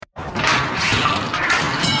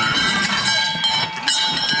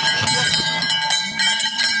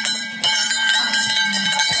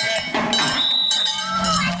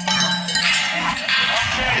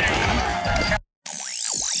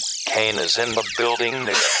is in the building.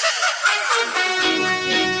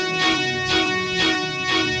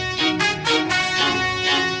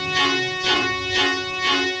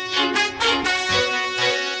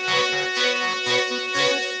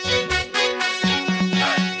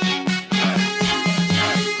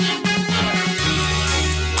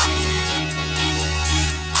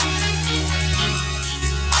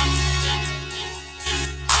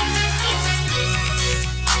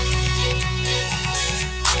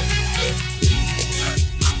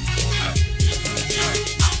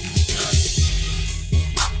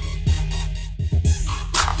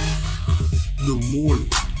 Good morning,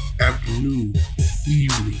 afternoon,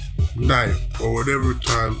 evening, night, or whatever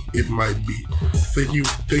time it might be.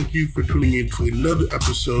 Thank you for tuning in to another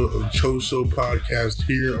episode of Cho Show podcast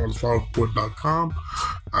here on StrongPort.com.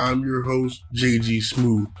 I'm your host, JG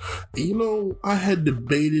Smooth. And I had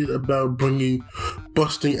debated about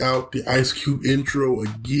busting out the Ice Cube intro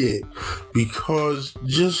again, because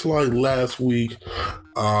just like last week,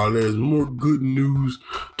 there's more good news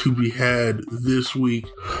to be had this week.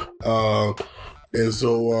 And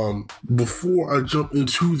so before I jump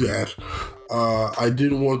into that, I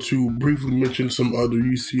did want to briefly mention some other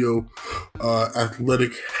UCO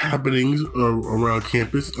athletic happenings around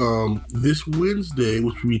campus. This Wednesday,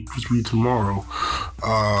 which will be tomorrow,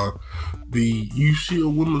 the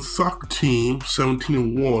UCO women's soccer team,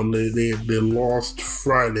 17-1, they lost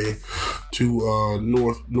Friday to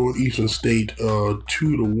Northeastern State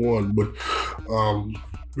 2-1, but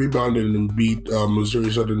rebounded and beat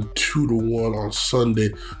Missouri Southern 2-1 on Sunday.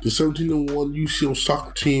 The 17-1 UCO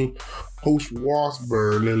soccer team hosts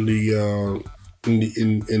Washburn in the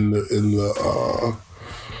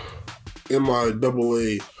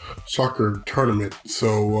MIAA soccer tournament.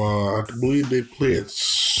 So I believe they play at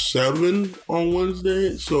 7 on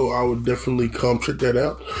Wednesday. So I would definitely come check that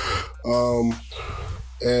out.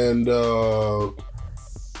 And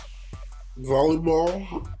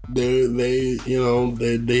volleyball,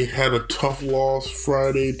 they had a tough loss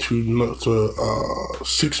Friday to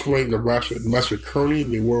 6th ranked Nebraska Kearney.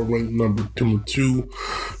 They were ranked number 2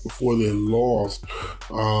 before they lost.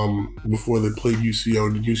 Before they played UCO,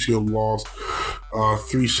 the UCO lost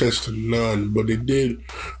 3-0, but they did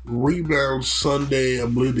rebound Sunday. I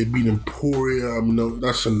believe they beat Emporia.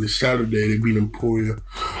 Not Sunday, Saturday they beat Emporia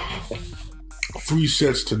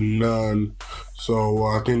 3-0. So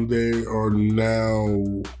I think they are now,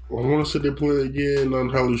 I want to say they play again, not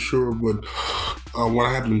entirely sure, but what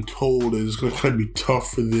I have been told is it's going to be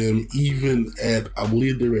tough for them, even at, I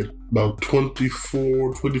believe they're at about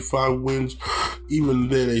 24, 25 wins. Even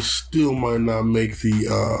then, they still might not make the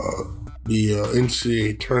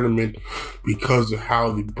NCAA tournament because of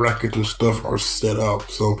how the brackets and stuff are set up.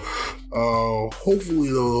 So hopefully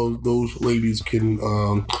those ladies can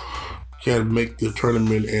make the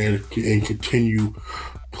tournament and continue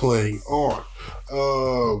playing on.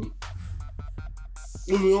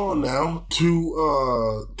 Moving on now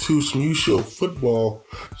to some UCO football.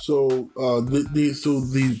 So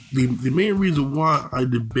the main reason why I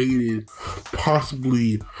debated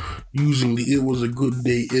possibly using the "It Was a Good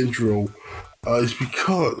Day" intro is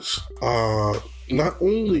because not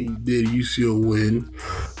only did UCO win,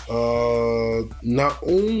 not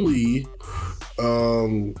only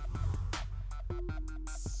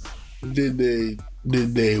did they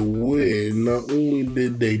win, not only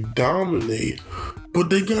did they dominate, but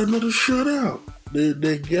they got another shutout.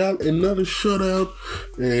 They got another shutout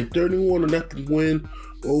and 31-0 win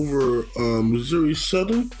over Missouri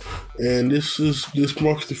Southern, and this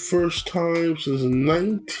marks the first time since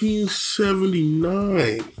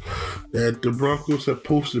 1979 that the Broncos have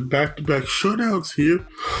posted back-to-back shutouts here,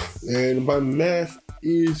 and by math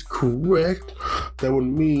is correct, that would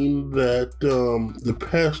mean that the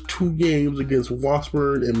past 2 games against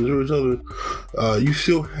Washburn and Missouri Southern,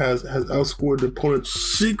 UCO has outscored the opponent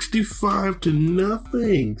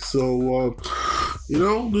 65-0. So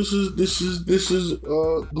this is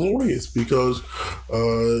glorious, because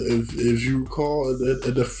if you recall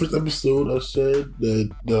at the first episode I said that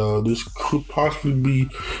this could possibly be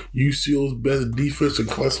UCO's best defense in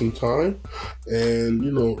quite some time, and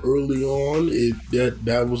early on that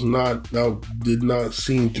did not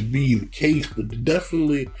seem to be the case, but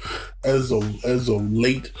definitely as of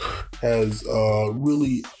late has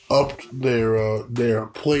really upped their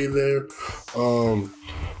play there.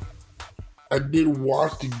 I did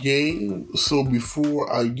watch the game, so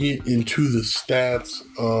before I get into the stats,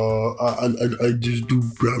 I just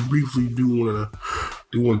briefly want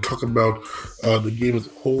to talk about the game as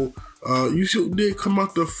a whole. UCO did come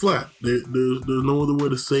out there flat. There's no other way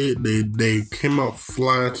to say it. They came out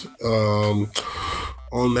flat.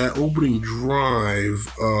 on that opening drive,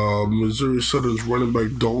 Missouri Southern's running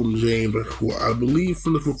back Dalton James, who I believe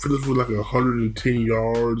finished with like 110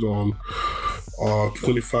 yards on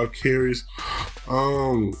 25 carries.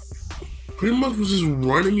 Pretty much was just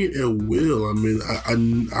running it at will. I mean,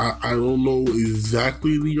 I don't know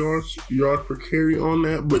exactly the yards per carry on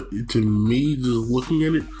that, but to me, just looking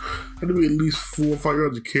at it, had to be at least 4 or 5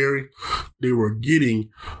 yards a carry they were getting,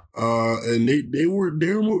 and they were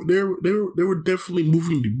definitely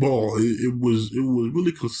moving the ball. It was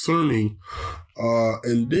really concerning.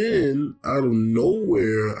 And then out of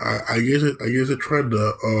nowhere, I guess they tried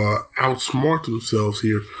to outsmart themselves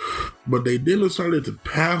here, but they then decided to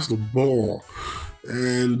pass the ball,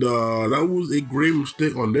 and that was a grave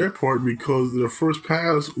mistake on their part because their first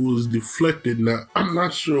pass was deflected. Now I'm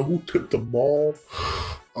not sure who tipped the ball.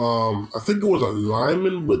 I think it was a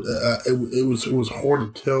lineman, but it was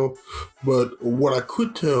hard to tell. But what I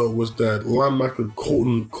could tell was that linebacker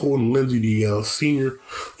Colton Lindsay, the senior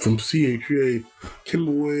from CHA, came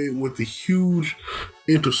away with a huge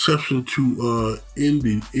interception to end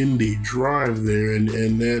the drive there, and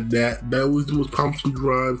that was the most promising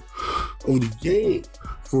drive of the game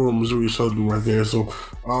for Missouri Southern right there. So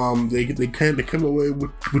they came away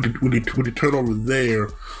with the turnover there,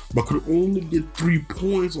 but could only get 3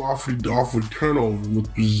 points off the turnover, which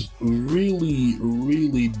was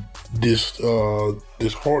really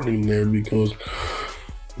disheartening there because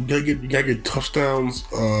you gotta get touchdowns.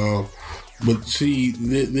 But see,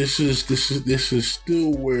 this is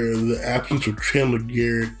still where the absence of Chandler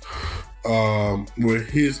Garrett, where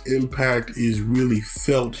his impact is really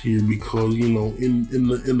felt here, because in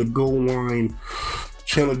the goal line,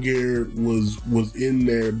 Chandler Garrett was in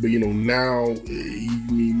there, but now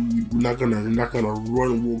we're not gonna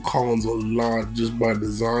run Will Collins a lot just by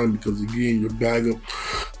design, because again, your backup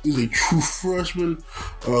is a true freshman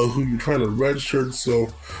who you're trying to redshirt. So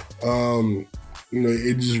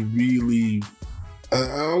it just really,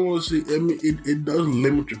 I don't want to say, I mean, it does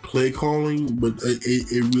limit your play calling, but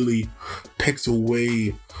it really takes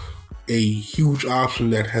away a huge option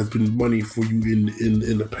that has been money for you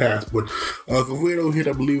in the past. But Quevedo hit,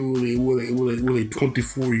 I believe, with a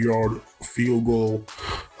 24-yard field goal.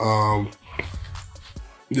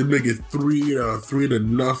 They make it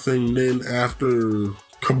 3-0. Then after a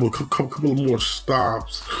couple of more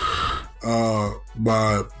stops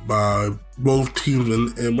by both teams,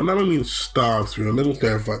 and when I mean stops here, let me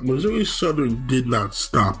clarify. Missouri Southern did not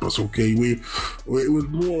stop us. Okay, it was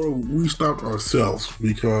more we stopped ourselves,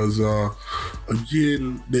 because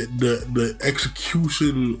again, the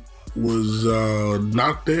execution was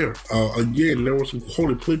not there. Again, there was some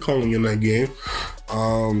quality play calling in that game.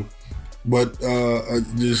 But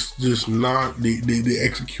just not the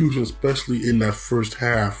execution, especially in that first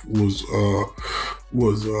half, was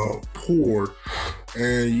poor,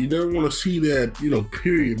 and you never want to see that,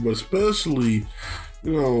 period. But especially,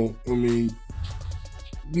 I mean,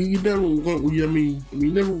 you never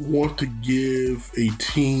want to give a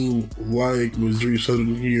team like Missouri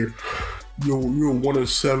Southern here. You're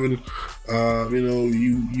 1-7.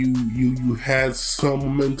 You had some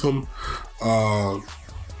momentum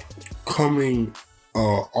coming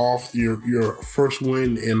off your first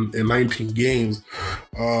win in 19 games,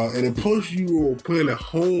 and then plus you were playing at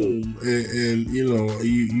home, and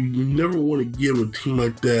you never want to give a team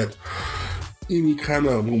like that any kind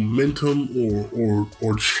of momentum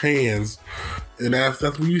or chance, and that's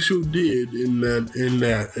what you sure did in the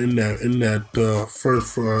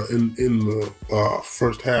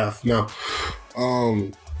first half. Now,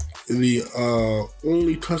 the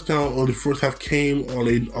only touchdown of the first half came on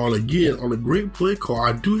a great play call.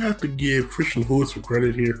 I do have to give Christian Hood some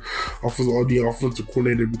credit here, the offensive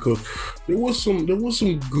coordinator, because there was some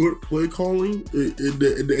good play calling.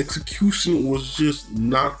 The execution was just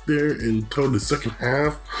not there until the second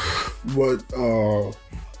half, but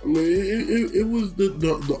I mean, it was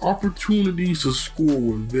the opportunities to score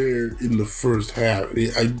were there in the first half.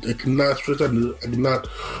 I cannot stress that. I did not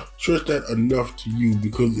stress that enough to you,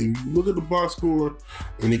 because if you look at the box score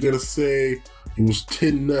and you're gonna say it was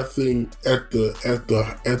 10-0 at the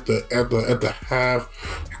half,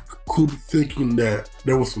 you could be thinking that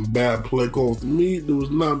there was some bad play calls. To me, there was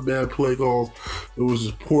not bad play calls. It was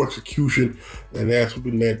just poor execution, and that's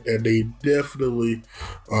something that they definitely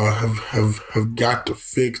have got to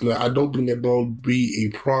fix. Now, I don't think that will be a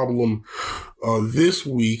problem this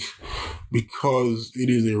week, because it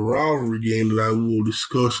is a rivalry game that I will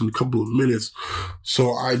discuss in a couple of minutes.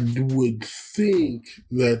 So I would think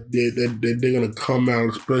that they're going to come out,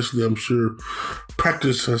 especially, I'm sure,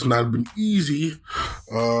 practice has not been easy,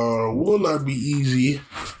 will not be easy,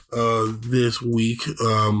 this week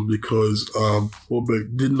because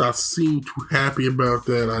Bobek did not seem too happy about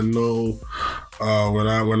that. I know when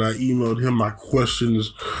I emailed him my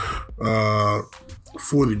questions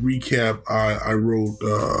for the recap, I wrote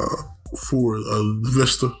for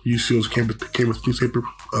Vista, UCLA's campus newspaper.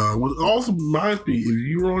 What also reminds me, if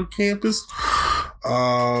you're on campus,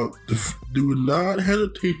 do not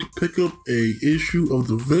hesitate to pick up a issue of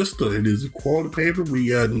the Vista. It is a quality paper. We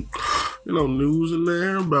got news in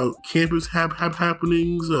there about campus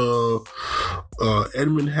happenings,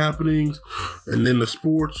 admin happenings, and then the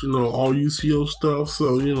sports, all UCO stuff.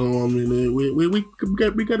 So, we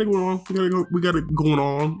got it going on. We got it going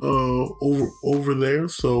on over there.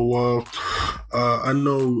 So I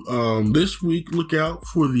know this week, look out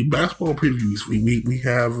for the basketball previews. We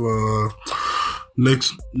have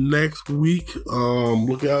next week.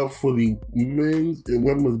 Look out for the men's and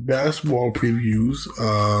women's basketball previews,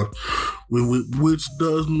 which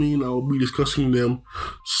does mean I will be discussing them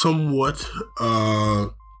somewhat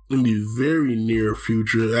in the very near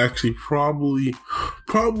future. Actually, probably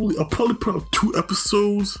I'll probably put up 2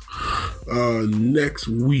 episodes next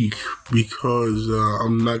week because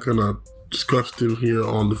I'm not gonna discuss them here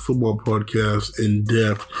on the football podcast in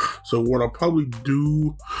depth. So what I'll probably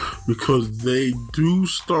do, because they do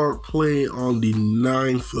start playing on the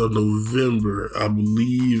 9th of November, I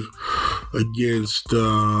believe, against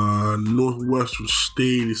Northeastern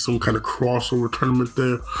State. Is some kind of crossover tournament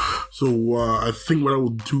there. So I think what I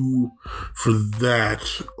will do for that,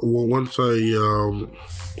 once I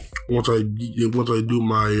do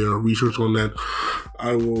my research on that,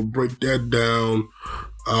 I will break that down.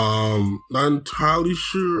 Not entirely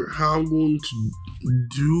sure how I'm going to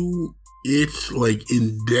do it, like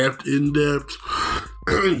in depth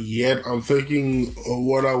yet. I'm thinking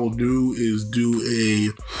what I will do is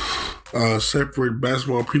do a separate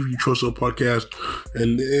basketball preview Cho Show podcast,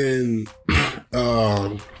 and then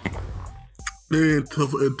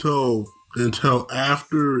until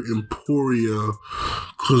after Emporia,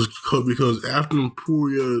 because after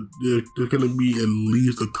Emporia there's going to be at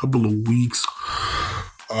least a couple of weeks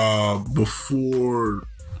before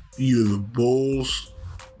either the bowls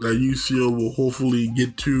that UCL will hopefully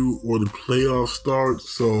get to or the playoffs start.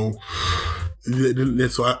 So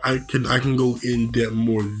I can go in depth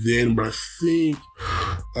more then. But I think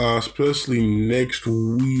especially next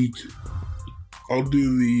week I'll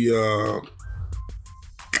definitely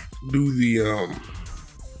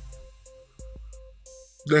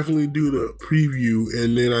do the preview,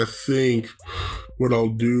 and then I think what I'll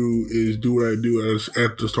do is do what I do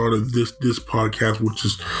at the start of this podcast, which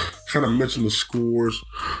is kind of mention the scores.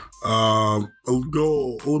 I'll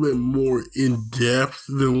go a little bit more in depth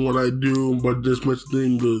than what I do, but just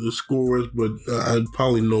mentioning the scores. But I'd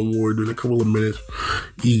probably know more than a couple of minutes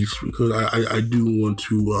each, because I do want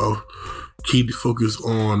to keep the focus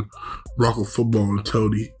on Rocco football until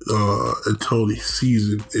the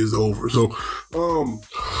season is over. So,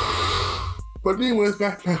 but anyways,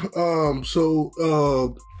 back now.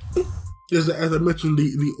 As I mentioned,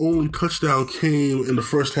 the only touchdown came in the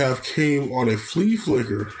first half came on a flea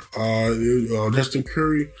flicker. Justin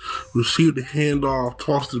Curry received the handoff,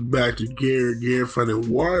 tossed it back to Garrett. Garrett found a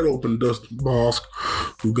wide open Dustin Bosk,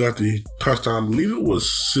 who got the touchdown. I believe it was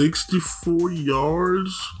 64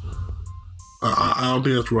 yards. I don't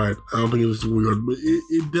think that's right. I don't think it's weird, but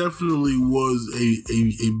it definitely was a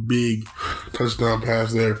big touchdown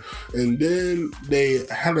pass there. And then they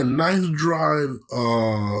had a nice drive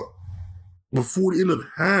before the end of the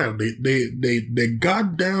half. They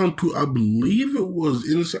got down to, I believe it was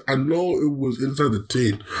inside. I know it was inside the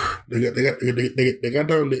 10. They got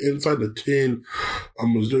down to inside the 10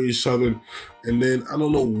 on Missouri Southern. And then I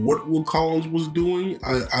don't know what Will Collins was doing.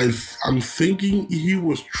 I'm thinking he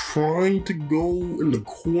was trying to go in the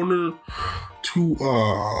corner to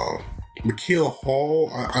Mikael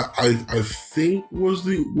Hall. I think was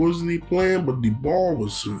the plan, but the ball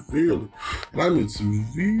was severely, and I mean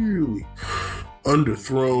severely,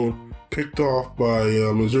 underthrown, picked off by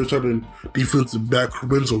Missouri Southern defensive back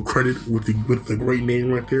Lorenzo Credit with the great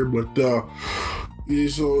name right there, but.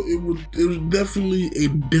 So it was definitely a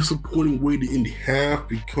disappointing way to end the half,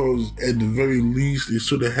 because at the very least they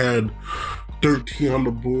should have had 13 on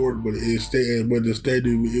the board, but instead it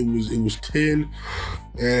was 10.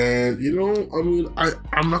 And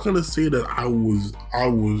I'm not gonna say that I was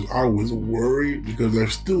worried, because I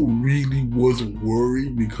still really wasn't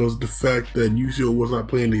worried, because the fact that UCO was not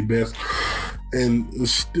playing their best and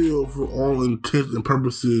still, for all intents and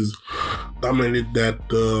purposes, dominated that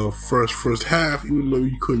first half, even though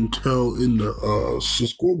you couldn't tell in the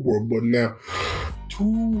scoreboard. But now,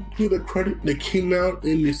 to their credit, they came out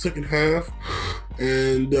in the second half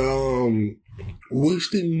and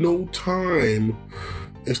wasted no time.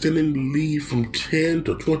 Extending the lead from 10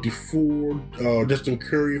 to 24. Justin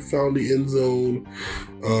Curry found the end zone.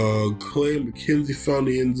 Clay McKenzie found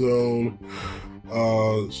the end zone.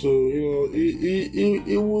 So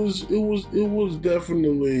it was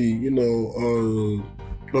definitely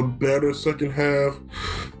a better second half.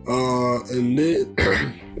 And then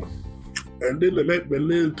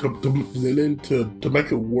to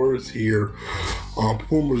make it worse here,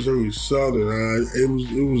 poor Missouri Southern. It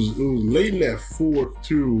was late in that fourth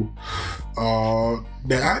too.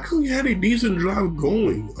 They actually had a decent drive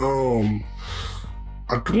going.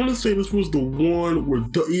 I want to say this was the one where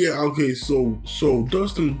So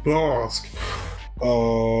Dustin Bosk.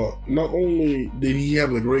 Not only did he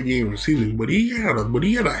have a great game receiving, but he had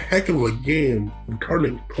a heck of a game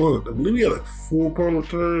returning punt. I believe he had like 4 punt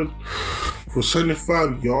returns for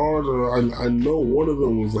 75 yards. I know one of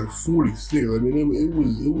them was like 46. I mean, it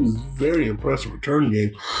was very impressive return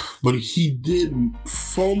game, but he did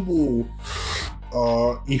fumble.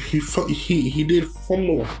 He did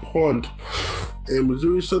fumble a punt, and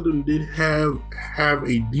Missouri Southern did have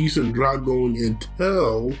a decent drive going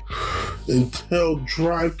until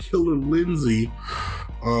drive killer Lindsay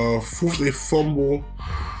forced a fumble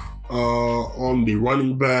on the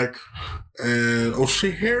running back, and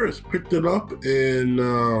O'Shea Harris picked it up and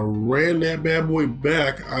ran that bad boy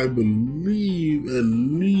back, I believe, at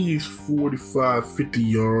least 45, 50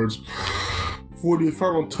 yards for the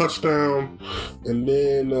final touchdown. And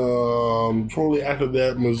then shortly after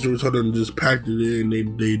that, Missouri Southern just packed it in.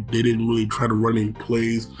 They didn't really try to run any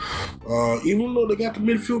plays. Even though they got to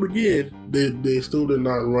midfield again, they still did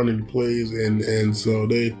not run any plays, and so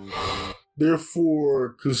they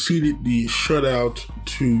therefore conceded the shutout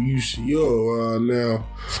to UCO. Now,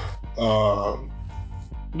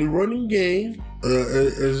 the running game,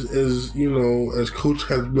 as Coach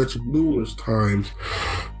has mentioned numerous times,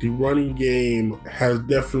 the running game has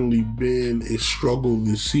definitely been a struggle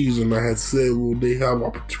this season. I had said, well, they have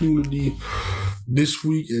opportunity this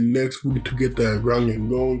week and next week to get that ground game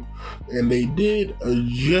going, and they did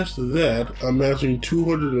just that, amassing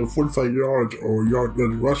 245 yards or yard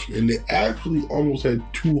rushing, and they actually almost had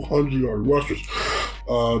 200-yard rushers.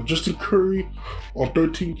 Justin Curry on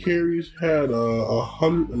 13 carries had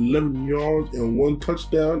 111 yards and 1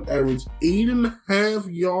 touchdown, averaged 8.5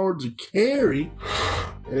 yards a carry.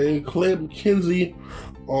 And Clay McKenzie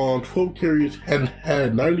on 12 carries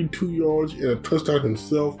had 92 yards and a touchdown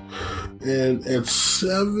himself, and at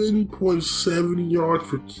 7.7 yards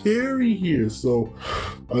per carry here. So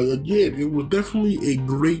again, it was definitely a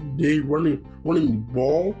great day running the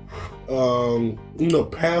ball.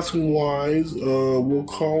 Passing wise, Will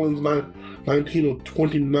Collins 19 of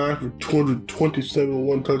 29 for 227,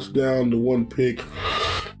 1 touchdown to 1 pick.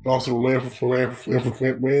 Also ran for 25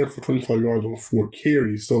 yards on 4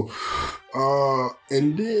 carries. So,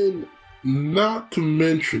 and then not to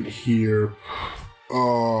mention here,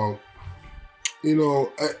 there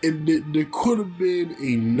could have been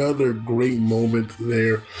another great moment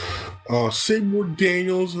there. Seymour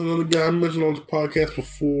Daniels, another guy I mentioned on the podcast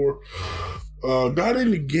before, got in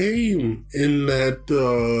the game in that.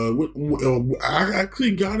 I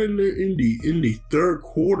actually got in there in the third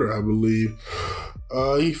quarter, I believe.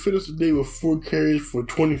 He finished the day with 4 carries for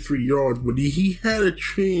 23 yards, but he had a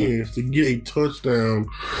chance to get a touchdown.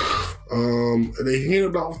 And they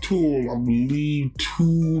handed off to him, I believe,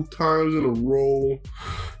 2 times in a row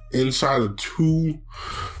inside of 2.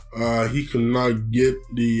 He could not get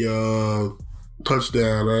the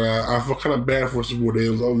touchdown. I felt kind of bad for Seymour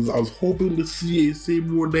Daniels. I was hoping to see a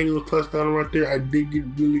Seymour Daniels touchdown right there. I did get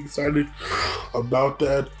really excited about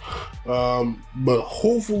that. But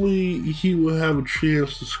hopefully he will have a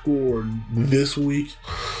chance to score this week.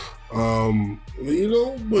 But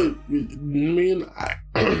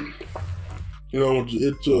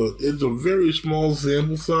it's a very small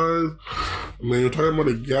sample size. I mean, you're talking about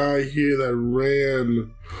a guy here that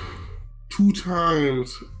ran 2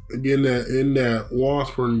 times again in that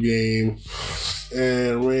Washburn game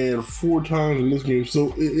and ran 4 times in this game.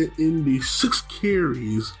 So in the 6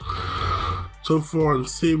 carries so far in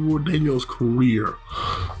Seymour Daniels' career,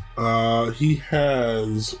 he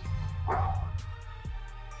has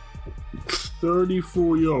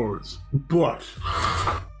 34 yards. But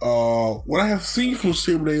what I have seen from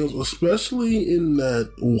Seymour Daniels, especially in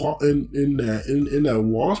that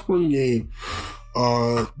Washburn game,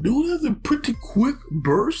 Dude has a pretty quick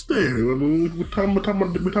burst there. I mean, we're talking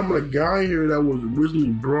about a guy here that was originally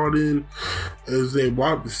brought in as a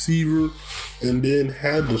wide receiver and then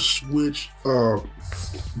had to switch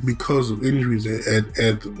because of injuries at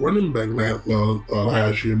the running back last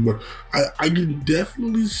year. But I can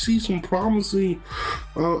definitely see some promising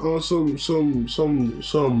some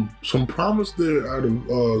promise there out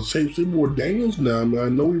of Seymour Daniels now. I mean, I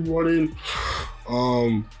know we brought in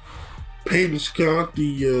Peyton Scott,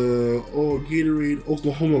 the Gatorade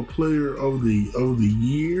Oklahoma Player of the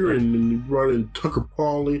Year, and then we brought in Tucker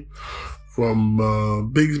Pauley from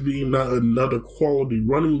Bigsby, another quality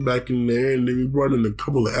running back in there, and then we brought in a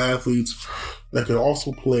couple of athletes that can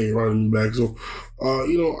also play running back. So,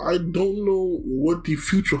 I don't know what the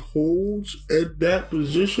future holds at that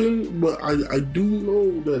position, but I do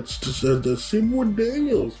know that Seymour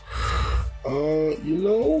Daniels,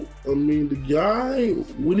 the guy,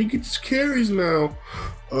 when he gets carries now,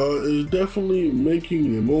 is definitely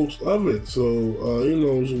making the most of it. So,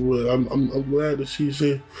 I'm glad to see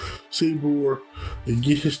Seymour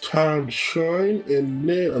get his time to shine. And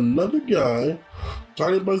then another guy,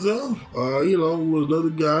 Johnny Bazel, was another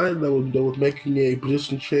guy that was making a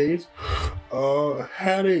position change.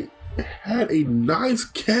 Had a nice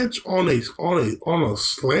catch on a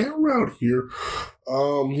slant route here.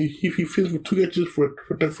 He finished with 2 catches for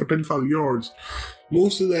 35 yards.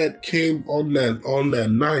 Most of that came on that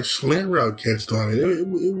nice slant route catch time. It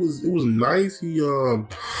was nice. He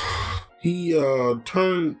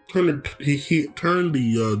turned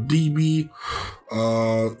the DB.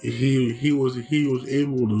 He was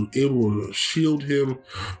able to shield him,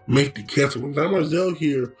 make the catch. When Marzel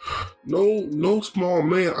here, no small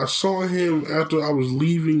man. I saw him after I was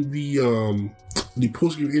leaving the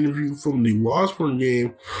post-game interview from the Washburn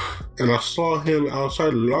game, and I saw him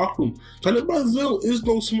outside the locker room. Johnny Bazel is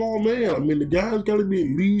no small man. I mean, the guy's got to be at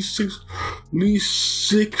least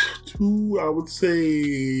 6'2", I would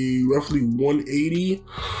say roughly 180,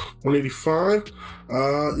 185.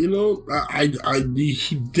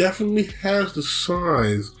 He definitely has the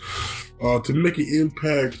size to make an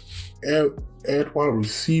impact at wide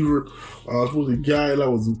receiver. Was a guy that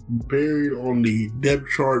was buried on the depth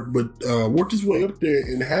chart, but worked his way up there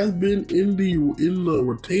and has been in the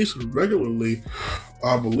rotation regularly.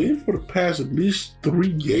 I believe for the past at least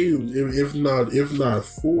 3 games, if not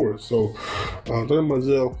 4. So, Johnny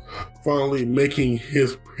Manziel finally making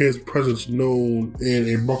his presence known in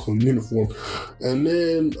a Buffalo uniform. And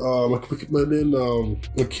then,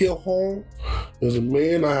 Mikael Hall is a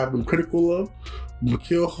man I have been critical of.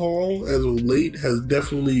 Mikael Hall, as of late, has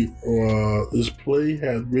definitely his play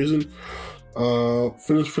has risen.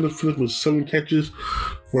 Finished with 7 catches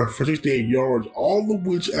for 68 yards, all of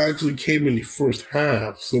which actually came in the first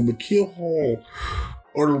half. So Mikael Hall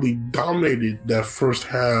utterly dominated that first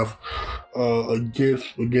half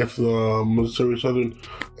against Missouri Southern.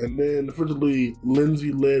 And then defensively,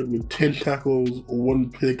 Lindsey led with 10 tackles,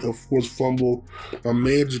 1 pick, a forced fumble. My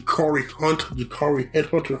man Jakari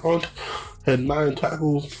Headhunter Hunt had 9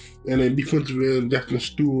 tackles, and then defensive end Jackson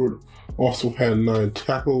Stewart also had 9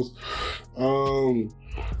 tackles.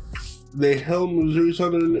 They held Missouri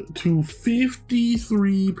Southern to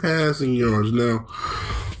 53 passing yards. Now,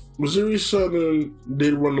 Missouri Southern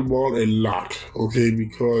did run the ball a lot, okay,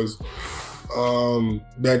 because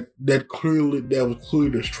that was clearly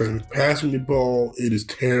their strength. Passing the ball, it is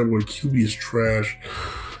terrible. The QB is trash.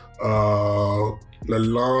 The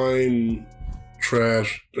line,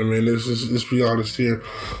 trash. I mean, let's be honest here.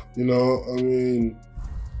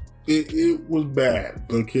 It was bad.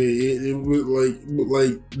 Okay, it was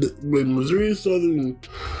when Missouri Southern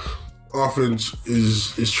offense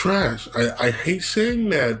is trash. I hate saying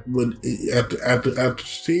that, but after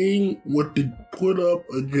seeing what they put up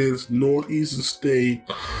against Northeastern State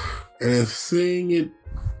and seeing it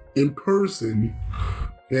in person,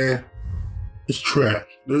 yeah, it's trash.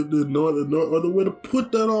 There's no other way to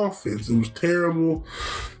put that offense. It was terrible.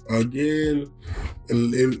 Again,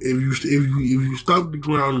 and if you stop the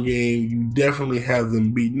ground game, you definitely have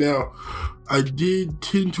them beat. Now, I did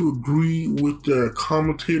tend to agree with the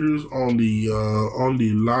commentators on the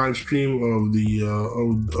live stream of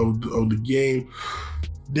the game.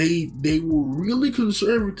 They were really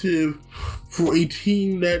conservative for a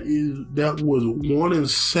team that was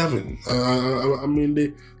 1-7. I mean,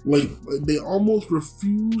 they almost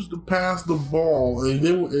refused to pass the ball, and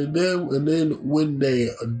then when they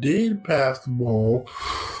did pass the ball,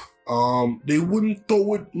 they wouldn't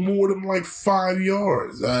throw it more than 5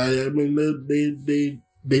 yards. I mean,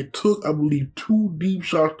 they took, I believe, 2 deep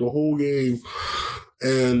shots the whole game,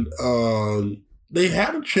 and they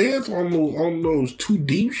had a chance on those two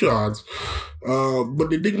deep shots, but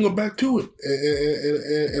they didn't go back to it.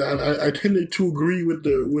 And I tended to agree with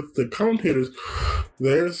the commentators.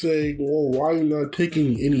 They're saying, "Well, why are you not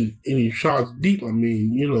taking any shots deep? I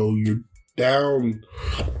mean, you're down.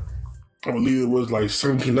 I believe it was like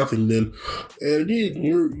 17-0 then. And again,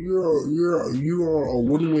 you are a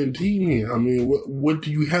win-win team here. I mean, what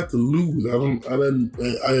do you have to lose? I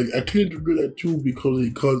tend to agree that too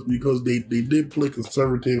because they did play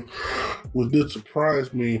conservative, which did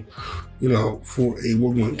surprise me. For a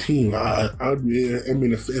win-win team, I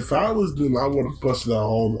mean, if I was them, I would have busted out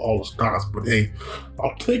all the stops. But hey,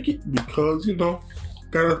 I'll take it because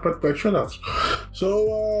gotta respect by shutouts.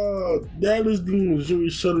 So that is the Missouri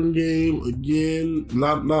Southern game. Again,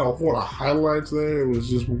 not a whole lot of highlights there. It was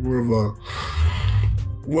just more of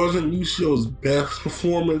wasn't UCLA's best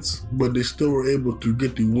performance, but they still were able to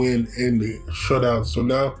get the win and the shutout. So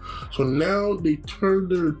now they turn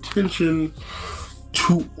their attention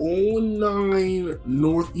to 0-9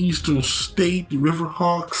 Northeastern State, the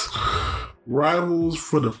Riverhawks, rivals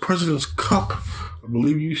for the President's Cup. I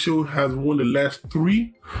believe UCLA has won the last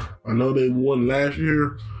 3. I know they won last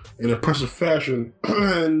year in impressive fashion.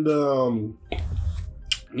 And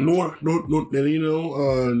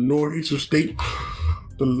Northeastern State,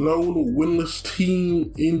 the lone winless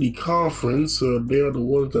team in the conference. They are the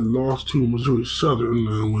ones that lost to Missouri Southern.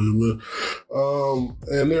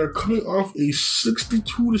 And they're coming off a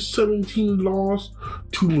 62-17 loss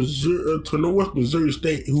to Northwest Missouri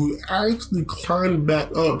State, who actually climbed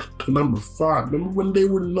back up to number 5. Remember when they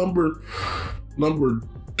were number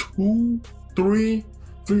 2, 3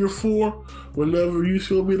 or 4? Whenever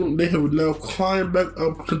UCLA beat them, they have now climbed back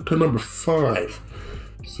up to number 5.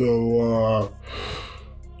 So,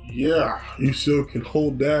 yeah, UCLA can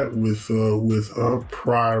hold that with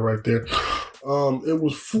pride right there. It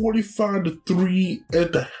was 45-3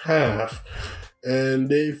 at the half, and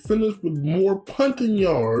they finished with more punting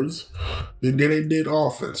yards than they did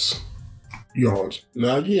offense yards.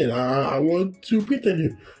 Now again, I want to repeat that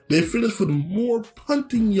here. They finished with more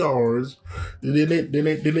punting yards than they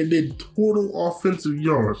did total offensive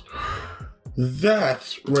yards.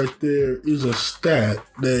 That right there is a stat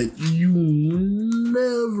that you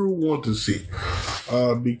never want to see,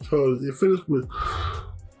 because it finished with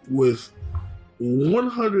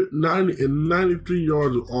 193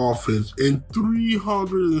 yards of offense and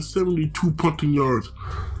 372 punting yards.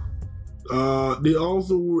 They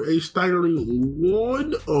also were a staggering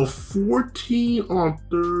 1 of 14 on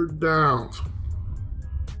third downs.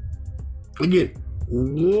 Again,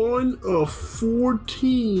 1 of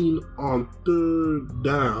 14 on third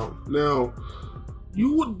down. Now,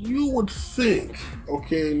 you would think,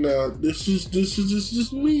 okay, now this is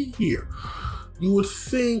just me here. You would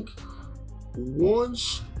think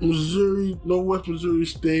once Northwest Missouri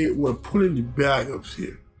State were putting the backups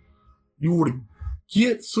here, you would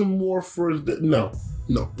get some more first down.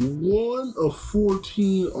 No. 1 of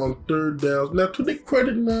 14 on third downs. Now, to their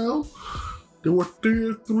credit now, they were 3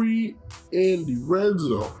 of 3 in the red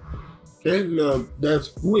zone. Okay, now that's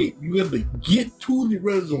great. You have to get to the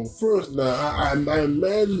red zone first. Now, I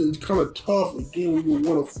imagine it's kind of tough. Again, when you're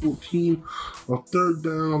 1 of 14 on third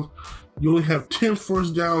downs, you only have 10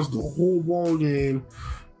 first downs the whole ball game.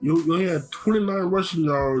 You only had 29 rushing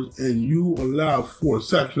yards, and you allowed 4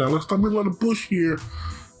 sacks. Now, let's stop being on the bush here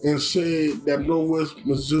and say that Northwest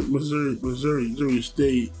Missouri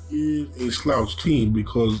State is a slouch team,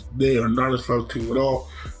 because they are not a slouch team at all.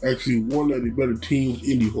 Actually, one of the better teams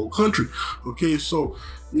in the whole country. Okay, so,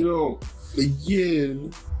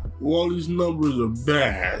 again, all these numbers are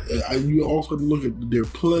bad. You also look at their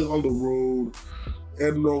play on the road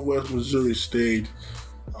at Northwest Missouri State.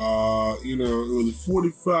 It was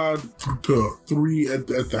 45-3 at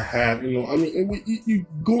the half. I mean, you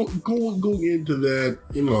going into that.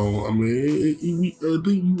 I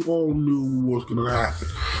think you all knew what was going to happen.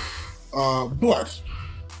 But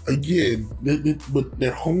again,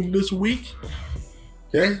 they're home this week.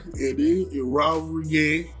 Okay, it is a rivalry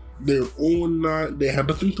game. They're 0-9. They have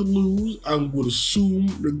nothing to lose. I would assume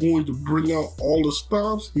they're going to bring out all the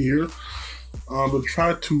stops here to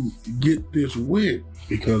try to get this win.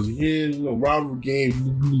 Because again, rivalry games,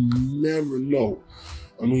 you never know.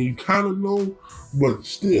 I mean, you kind of know, but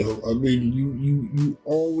still, I mean, you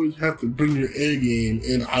always have to bring your A game.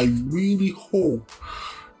 And I really hope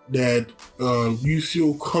that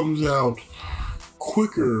UCO comes out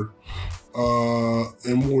quicker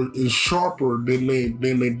and sharper than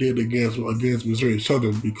they did against Missouri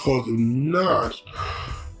Southern. Because if not,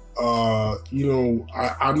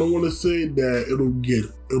 I don't want to say that it'll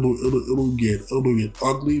get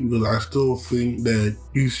ugly, because I still think that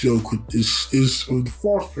UCO is a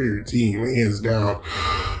far favorite team, hands down.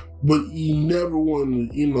 But you never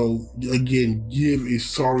want to, again, give a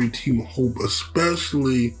sorry team hope,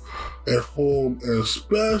 especially at home, and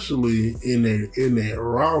especially in a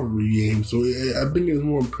rivalry game. So I think it's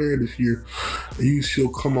more imperative this year that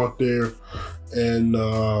UCO come out there and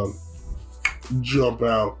jump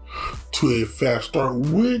out to a fast start,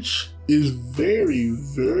 which is very,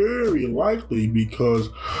 very likely,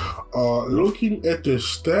 because looking at their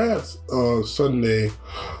stats Sunday,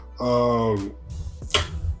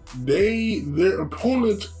 their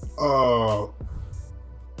opponent, I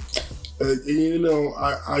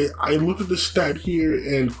looked at the stat here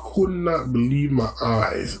and could not believe my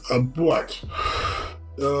eyes. But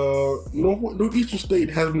Northeastern State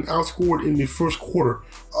has been outscored in the first quarter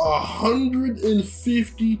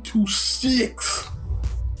 150-6.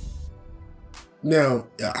 Now,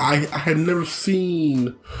 I had never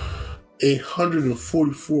seen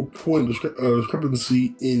 144 point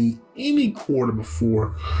discrepancy in any quarter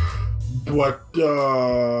before, but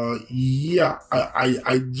yeah,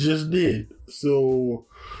 I just did. So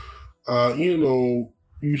you're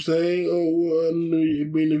saying,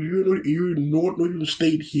 if you're in Northeastern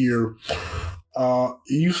State here,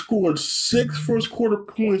 you scored 6 first quarter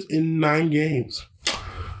points in 9 games.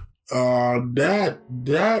 That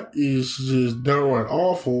is just downright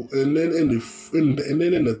awful. And then in the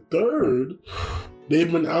third, they've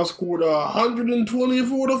been outscored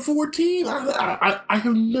 124-14. I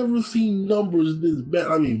have never seen numbers this bad.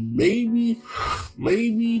 I mean, maybe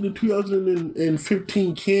the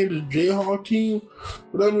 2015 Kansas Jayhawk team,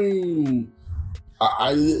 but I mean,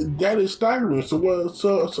 that is staggering. So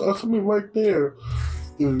something right there.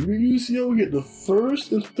 If UCO get the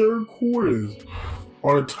first and third quarters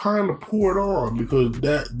are the time to pour it on, because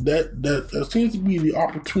that seems to be the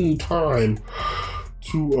opportune time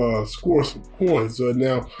to score some points.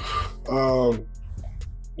 Now,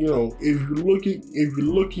 if you're looking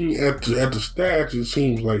at the stats, it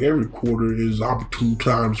seems like every quarter is an opportune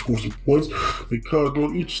time to score some points, because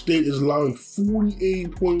each state is allowing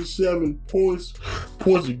 48.7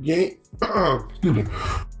 points a game.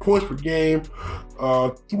 Points per game,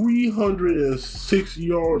 306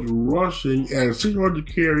 yards rushing, and 6 yards to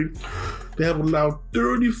carry. They have allowed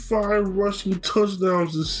 35 rushing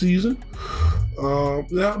touchdowns this season.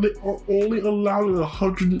 Now they are only allowing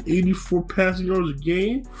 184 passing yards a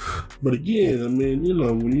game. But again, I mean,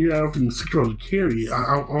 when you're averaging 6 yards to carry,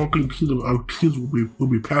 I don't think teams will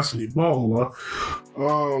be passing the ball.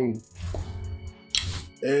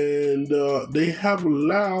 And they have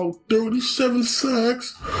allowed 37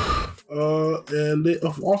 sacks, and they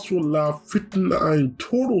have also allowed 59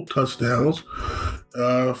 total touchdowns,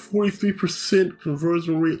 43%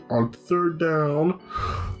 conversion rate on third down.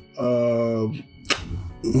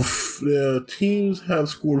 The teams have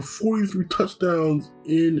scored 43 touchdowns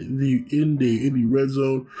in the red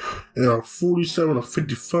zone, and are 47 of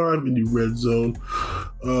 55 in the red zone.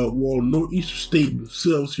 While Northeastern State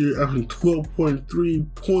themselves here averaging 12.3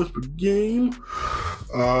 points per game,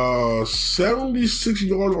 76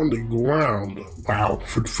 yards on the ground. Wow,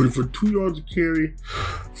 for 2 yards to carry,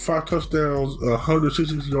 5 touchdowns,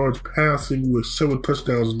 166 yards passing with 7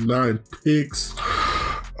 touchdowns, 9 picks.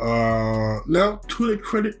 Now, to their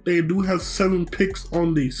credit, they do have 7 picks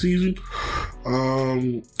on the season.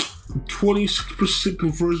 26%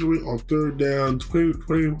 conversion rate on third down,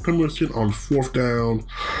 20% on fourth down.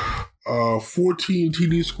 14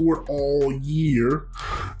 TDs scored all year,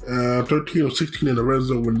 13 of 16 in the red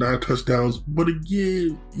zone with 9 touchdowns. But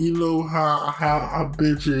again, you know how I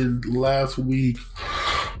mentioned last week,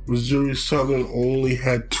 Missouri Southern only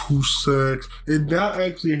had 2 sacks, and that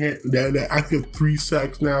actually had 3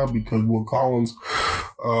 sacks now, because Will Collins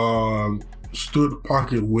stood the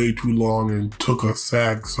pocket way too long and took a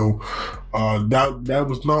sack. So that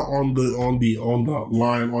was not on the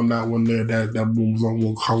line on that one there. That one was on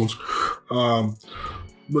Will Collins.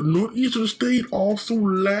 But Northeastern State also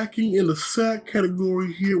lacking in the sack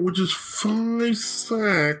category here, which is 5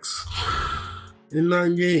 sacks in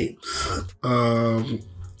 9 games.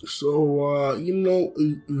 So,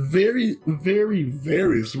 very, very,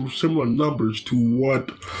 very similar numbers to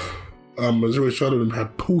what Missouri Southern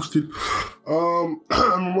had posted. I'm going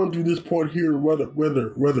to run through this part here rather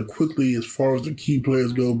quickly as far as the key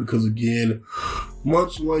players go, because again,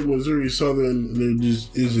 much like Missouri Southern, there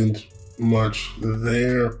just isn't much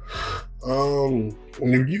there.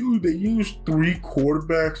 They used 3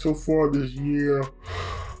 quarterbacks so far this year.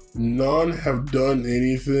 None have done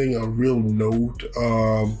anything of real note.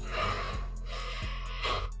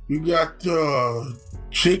 You got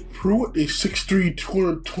Jake Pruitt, a 6'3",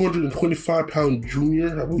 225-pound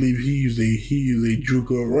junior. I believe he is a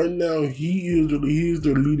JUCO. Right now, he is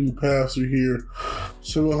their leading passer here.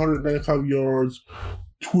 795 yards,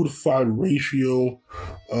 2-to-5 ratio.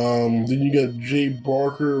 Then you got Jay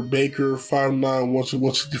Baker, 5'9",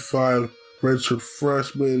 165, redshirt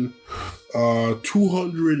freshman.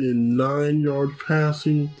 209 yards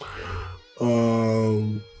passing.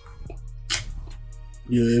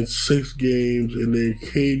 In 6 games. And then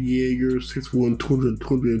Cade Yeager, 6'1",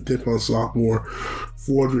 210-pound sophomore,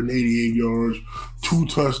 488 yards, 2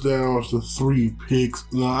 touchdowns to 3 picks.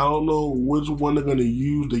 Now, I don't know which one they're going to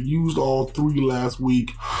use. They used all 3 last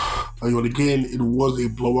week. Again, it was a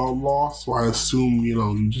blowout loss, so I assume,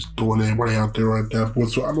 you just throwing everybody out there at that point.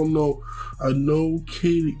 So I don't know. I know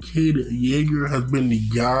Cade Yeager has been the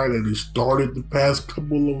guy that has started the past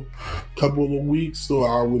couple of weeks, so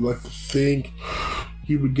I would like to think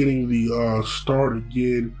he was getting the start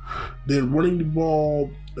again. Then running the ball,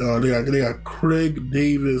 they got Craig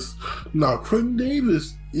Davis. Now, Craig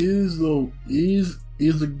Davis is a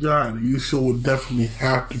guy that you will definitely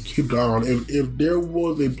have to keep an eye on. If there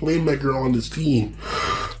was a playmaker on this team,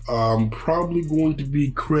 probably going to be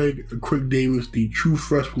Craig Davis, the true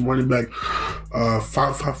freshman running back,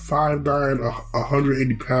 5'9",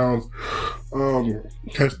 180 pounds.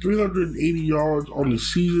 Has 380 yards on the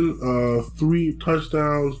season, 3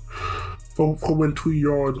 touchdowns, 4.2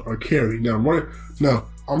 yards are carried. Now,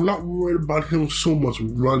 I'm not worried about him so much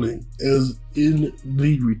running as in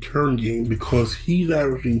the return game, because he's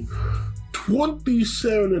averaging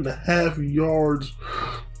 27.5 yards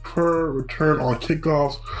per return on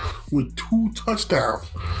kickoffs with 2 touchdowns.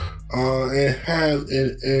 And has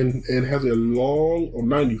a long of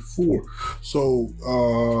 94. So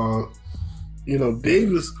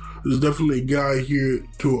Davis is definitely a guy here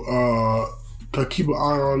to keep an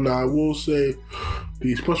eye on. Now, I will say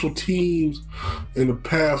the special teams in the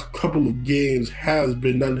past couple of games has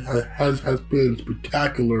been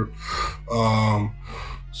spectacular.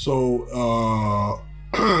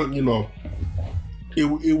 It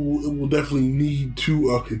will definitely need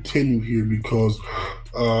to continue here, because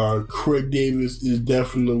Craig Davis is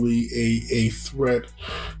definitely a threat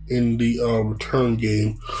in the return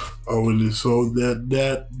game. So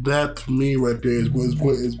that to me right there is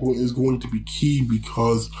going to be key,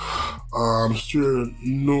 because I'm sure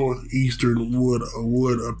Northeastern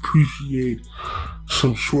would appreciate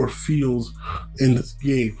some short fields in this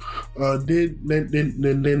game. Then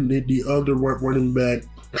the other running back,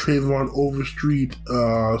 Trayvon Overstreet,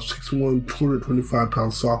 6'1",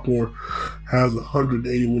 225-pound sophomore, has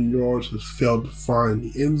 181 yards, has failed to find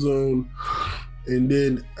the end zone. And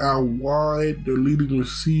then out wide, their leading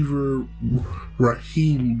receiver,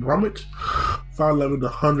 Raheem Brummett, 5'11",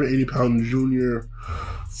 180-pound junior,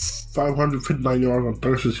 559 yards on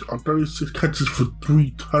 36 catches for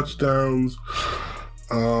 3 touchdowns.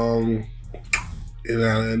 And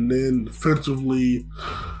then defensively,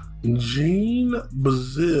 Gene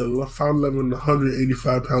Bazille, 5'11",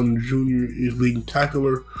 185-pound junior, is leading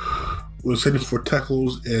tackler with 74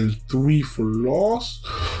 tackles and 3 for loss.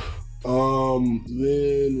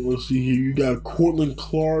 Then let's see here. You got Cortland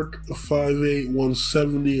Clark, 5'8",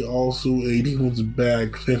 170, also a defensive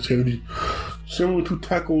back, 72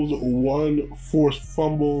 tackles, 1 forced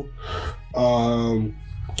fumble.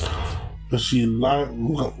 Let's see,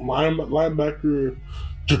 linebacker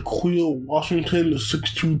Jaquil Washington,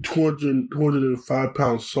 6'2",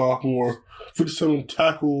 205-pound sophomore, 57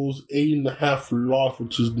 tackles, 8.5 for loss,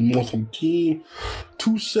 which is the most on the team.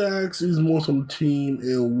 2 sacks is most on the team,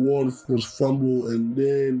 and 1 forced fumble. And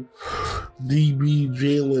then DB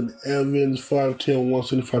Jalen Evans, 5'10",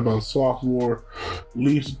 175-pound sophomore,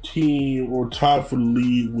 leads the team or tied for the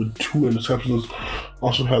lead with 2 interceptions.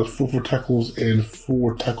 Also has 4 tackles and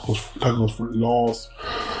 4 tackles for loss.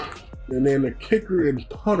 And then the kicker and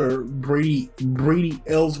punter, Brady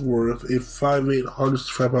Ellsworth, a 5'8",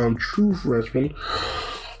 165-pound true freshman,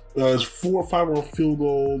 has 4 5-yard field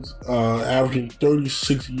goals, averaging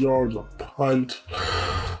 36 yards a punt.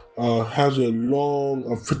 Has a long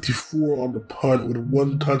of 54 on the punt with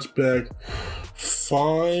 1 touchback,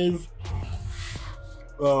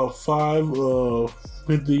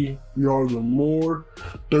 50 yards or more,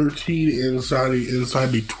 13 inside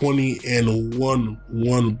the 20, and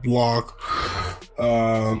 1 block.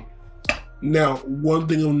 Now, one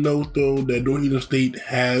thing of note though, that Northeastern State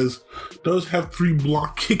does have 3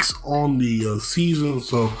 block kicks on the season.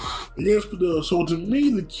 So to me,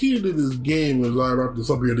 the key to this game, as I wrap this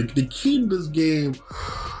up here, the key to this game.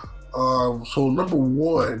 So number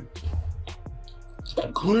 1.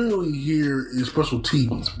 clearly here is special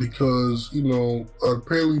teams because,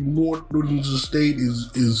 apparently Northeastern State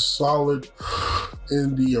is solid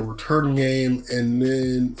in the return game, and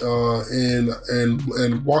then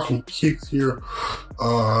and blocking kicks here.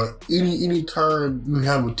 Any time you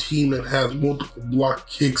have a team that has multiple block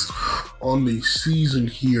kicks on the season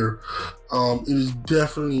here, it is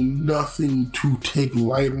definitely nothing to take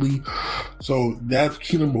lightly. So that's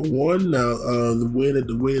key number one. Now, the way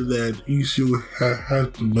that ECU has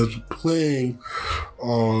been playing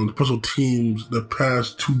on special teams the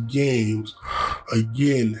past two games,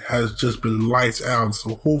 again, has just been lights out.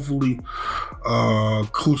 So hopefully,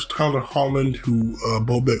 Coach Tyler Holland, who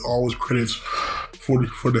Bobek always credits for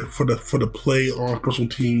the play on special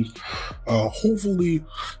teams, hopefully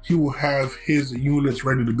he will have his units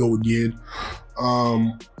ready to go again.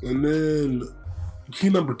 And then key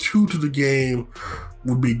number two to the game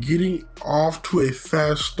would be getting off to a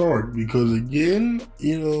fast start, because again,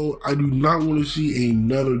 I do not want to see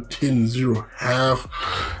another 10-0 half.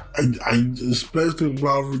 I especially in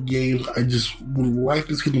rivalry games, I just would like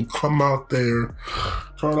to see them come out there,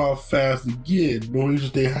 start off fast again. Northeastern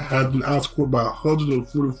State has been outscored by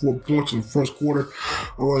 144 points in the first quarter.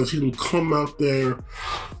 I want to see them come out there,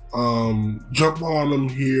 jump on them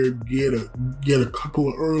here, get a couple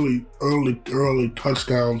of early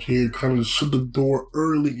touchdowns here, kind of shut the door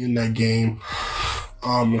early in that game.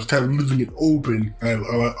 Instead of leaving it open, I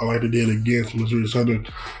like to do it against Missouri Southern.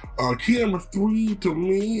 Key number three to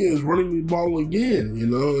me is running the ball again.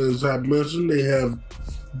 As I mentioned, they have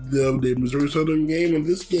the Missouri Southern game and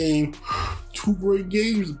this game, two great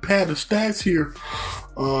games to pad the stats here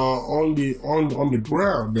on the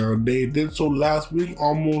ground. Now, they did so last week,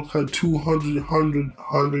 almost had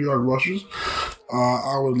 100 yard rushes.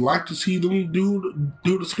 I would like to see them do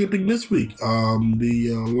the same thing this week.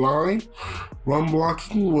 The line run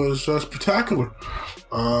blocking was spectacular.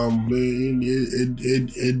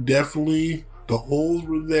 It definitely, the holes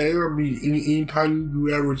were there. I mean, anytime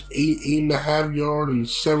you average 8.5 yards and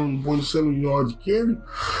 7.7 yards carry,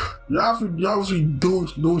 you're obviously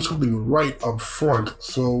doing something right up front.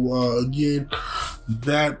 So again,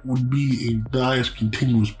 that would be a nice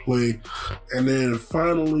continuous play. And then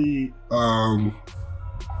finally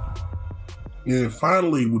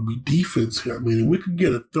would be defense here. I mean, we could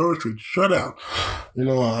get a third straight shutout.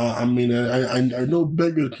 I know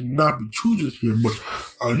beggars cannot be choosers here, but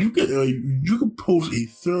you could post a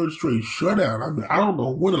third straight shutout. I mean, I don't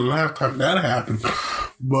know when the last time that happened,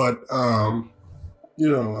 but I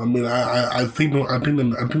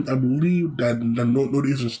believe that the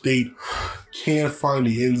Northeastern State can find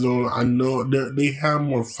the end zone. I know they have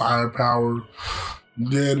more firepower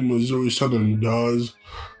than Missouri Southern does.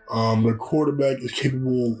 The quarterback is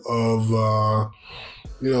capable of,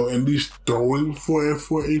 at least throwing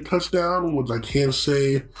for a touchdown, which I can't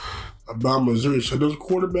say about Missouri Southern's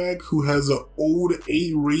quarterback, who has an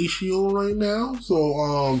 0-8 ratio right now.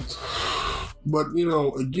 So, but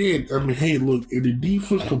again, I mean, hey, look, if the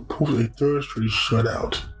defense can post a third straight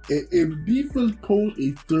shutout,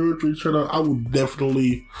 I would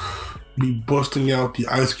definitely be busting out the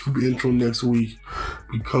Ice Cube intro next week,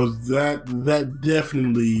 because that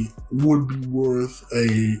definitely would be worth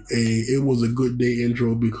it was a good day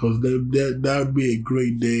intro, because that would be a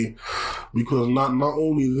great day, because not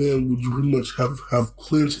only then would you pretty much have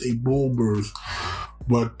clinched a bowl berth,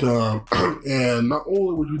 but and not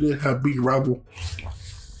only would you then have beat rival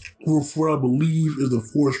for what I believe is the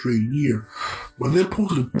fourth straight year, but then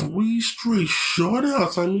posted 3 straight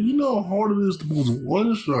shutouts. I mean, you know how hard it is to post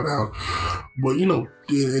one shutout, but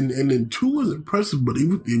and then 2 is impressive. But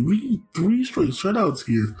if we 3 straight shutouts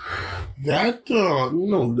here, that's gonna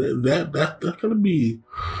be.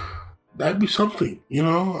 That'd be something,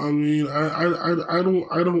 I mean, I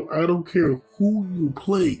don't care who you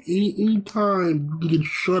play. Any time you get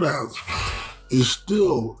shutouts, is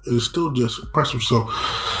still just impressive. So,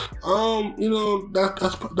 so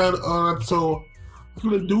I'm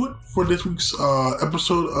gonna do it for this week's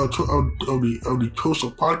episode of the Cho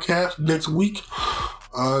Show podcast. Next week,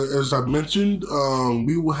 as I mentioned,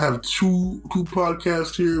 we will have two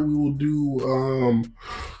podcasts here. We will do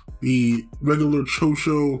the regular Cho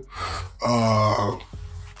Show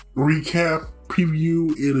recap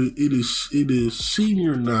preview. It is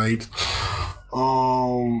senior night.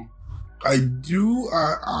 I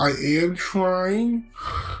am trying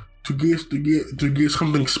to get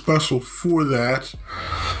something special for that.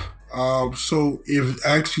 So if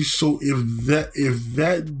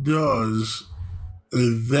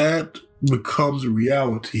that becomes a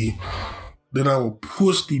reality, then I will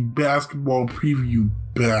push the basketball preview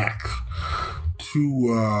back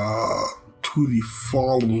to to the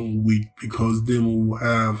following week, because then we'll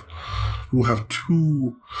have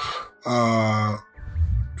two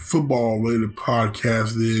football related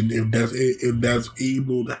podcasts. Then if that's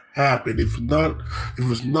able to happen, if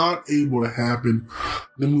it's not able to happen,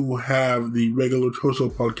 then we will have the regular Cho Show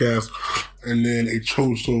podcast and then a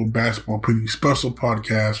Cho Show basketball pretty special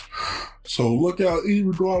podcast. So look out,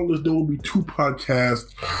 regardless, there will be two Cho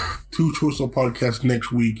Show podcasts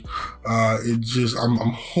next week.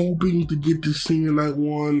 I'm hoping to get this senior night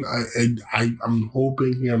one. I'm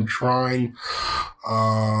hoping here. I'm trying.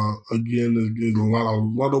 Again, there's a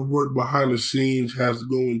lot of work behind the scenes has to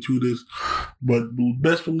go into this, but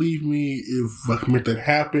best believe me, if I can make that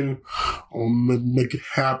happen, or make it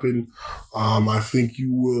happen, I think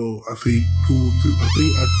you will. I think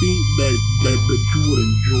that you would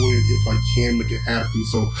enjoy it if I can make it happen.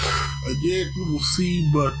 So again, we will see,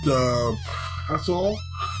 but that's all.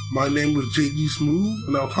 My name is JD Smooth,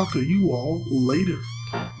 and I'll talk to you all later.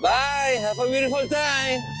 Bye. Have a beautiful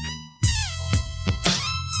time.